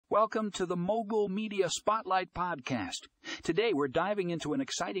Welcome to the Mogul Media Spotlight Podcast. Today we're diving into an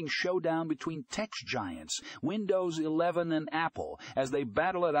exciting showdown between tech giants, Windows 11 and Apple, as they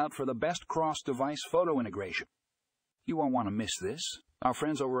battle it out for the best cross-device photo integration. You won't want to miss this. Our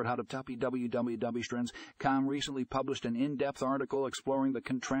friends over at www.strands.com recently published an in-depth article exploring the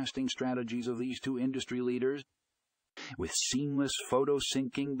contrasting strategies of these two industry leaders, with seamless photo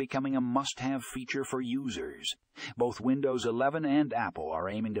syncing becoming a must-have feature for users. Both Windows 11 and Apple are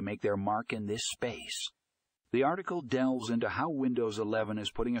aiming to make their mark in this space. The article delves into how Windows 11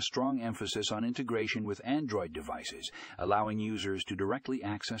 is putting a strong emphasis on integration with Android devices, allowing users to directly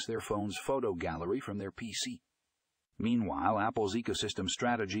access their phone's photo gallery from their PC. Meanwhile, Apple's ecosystem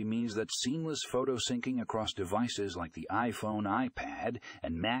strategy means that seamless photo syncing across devices like the iPhone, iPad,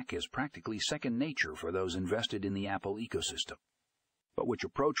 and Mac is practically second nature for those invested in the Apple ecosystem. But which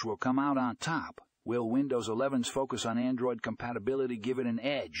approach will come out on top? Will Windows 11's focus on Android compatibility give it an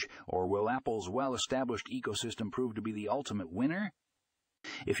edge, or will Apple's well-established ecosystem prove to be the ultimate winner?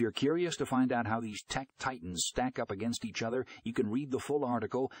 If you're curious to find out how these tech titans stack up against each other, you can read the full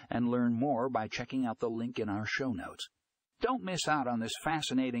article and learn more by checking out the link in our show notes. Don't miss out on this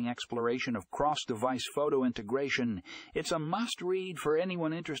fascinating exploration of cross-device photo integration. It's a must-read for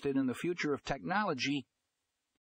anyone interested in the future of technology